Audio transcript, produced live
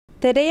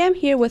Today I'm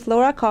here with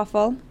Laura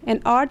Coffill,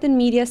 an art and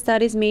media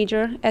studies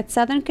major at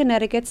Southern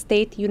Connecticut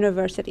State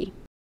University.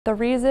 The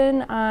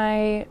reason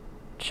I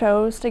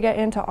chose to get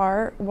into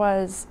art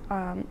was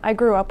I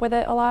grew up with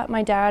it a lot.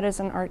 My dad is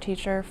an art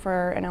teacher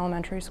for an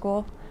elementary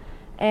school,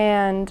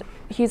 and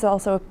he's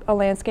also a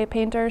landscape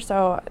painter,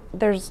 so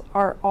there's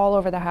art all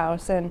over the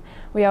house, and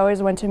we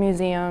always went to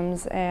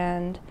museums,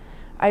 and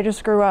I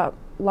just grew up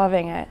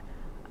loving it.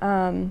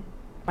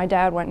 My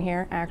dad went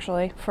here,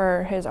 actually,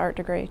 for his art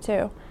degree,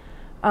 too.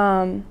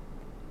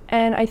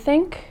 And I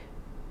think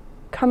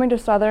coming to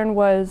Southern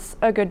was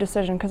a good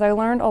decision because I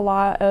learned a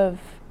lot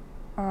of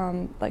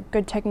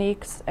good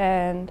techniques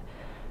and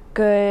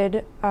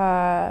good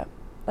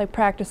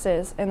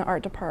practices in the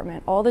art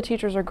department. All the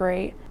teachers are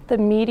great. The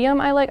medium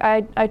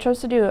I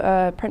chose to do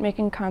a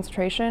printmaking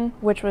concentration,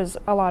 which was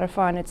a lot of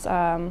fun. It's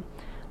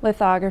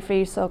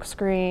lithography,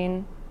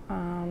 silkscreen,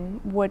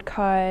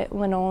 woodcut,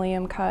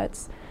 linoleum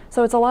cuts.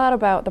 So it's a lot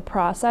about the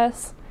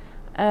process,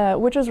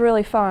 which is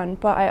really fun,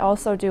 but I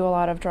also do a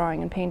lot of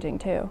drawing and painting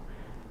too.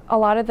 A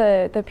lot of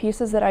the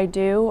pieces that I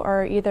do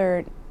are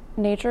either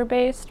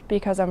nature-based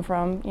because I'm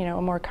from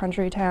a more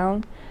country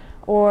town,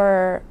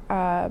 or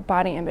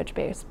body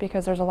image-based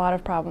because there's a lot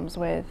of problems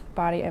with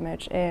body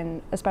image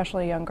in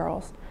especially young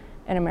girls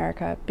in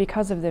America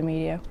because of the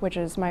media, which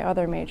is my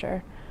other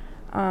major.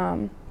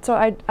 So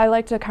I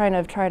like to kind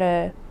of try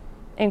to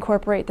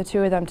incorporate the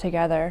two of them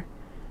together.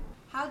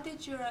 How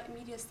did your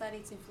media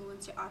studies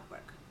influence your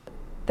artwork?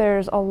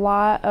 There's a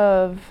lot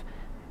of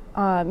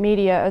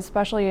media,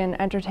 especially in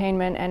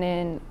entertainment and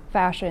in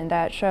fashion,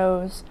 that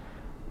shows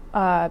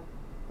bad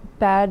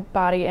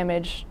body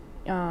image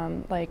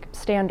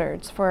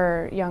standards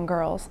for young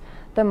girls.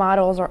 The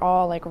models are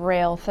all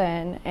rail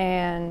thin,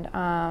 and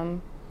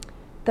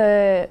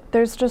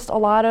there's just a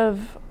lot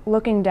of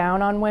looking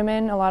down on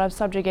women, a lot of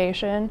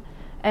subjugation,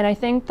 and I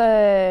think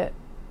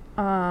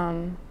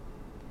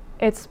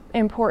it's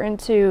important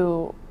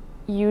to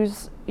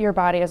use your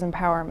body as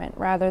empowerment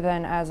rather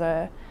than as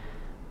a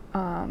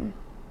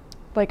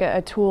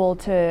tool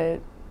to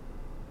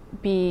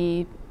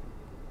be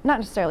not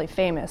necessarily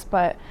famous,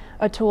 but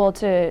a tool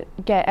to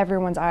get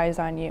everyone's eyes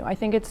on you. I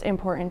think it's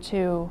important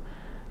to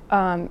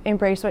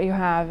embrace what you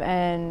have,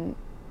 and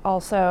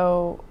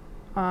also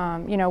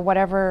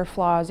whatever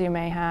flaws you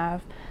may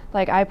have.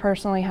 I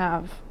personally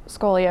have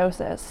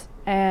scoliosis,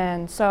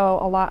 and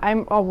so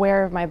I'm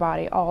aware of my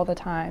body all the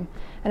time,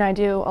 and I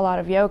do a lot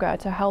of yoga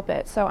to help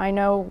it, so I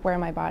know where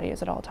my body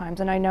is at all times,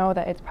 and I know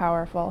that it's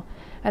powerful,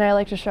 and I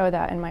like to show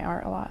that in my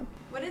art a lot.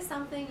 What is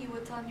something you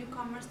would tell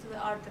newcomers to the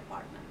art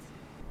department?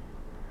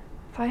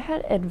 If I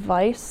had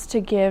advice to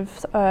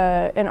give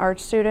an art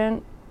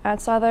student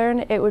at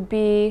Southern, it would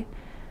be,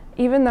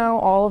 even though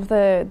all of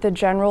the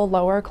general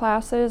lower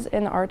classes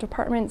in the art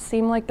department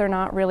seem like they're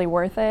not really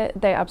worth it,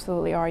 they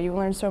absolutely are. You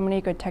learn so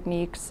many good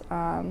techniques.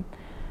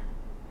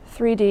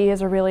 3D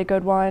is a really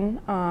good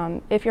one.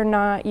 If you're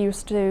not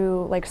used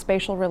to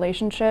spatial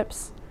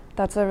relationships,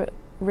 that's a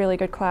really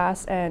good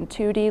class, and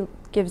 2D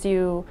gives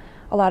you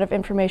a lot of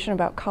information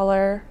about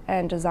color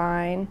and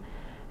design,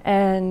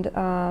 and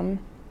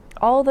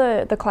all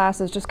the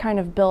classes just kind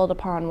of build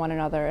upon one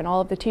another, and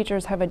all of the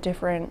teachers have a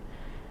different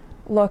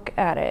look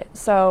at it.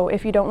 So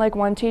if you don't like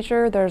one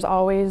teacher, there's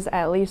always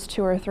at least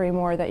 2 or 3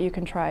 more that you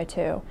can try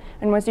too.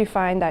 And once you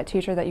find that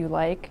teacher that you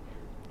like,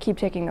 keep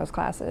taking those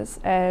classes,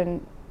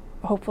 and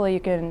hopefully you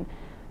can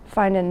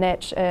find a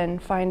niche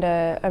and find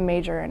a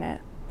major in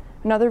it.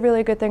 Another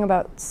really good thing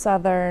about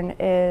Southern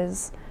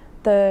is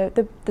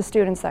the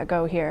students that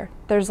go here.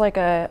 There's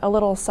a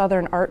little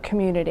Southern art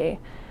community.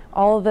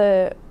 All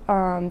the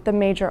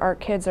major art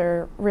kids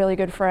are really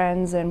good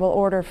friends, and we'll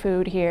order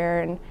food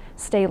here and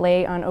stay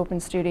late on open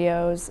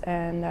studios,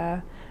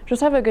 and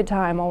just have a good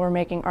time while we're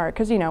making art,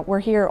 because we're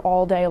here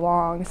all day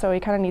long, so we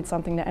kind of need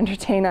something to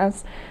entertain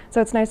us. So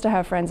it's nice to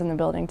have friends in the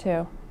building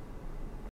too.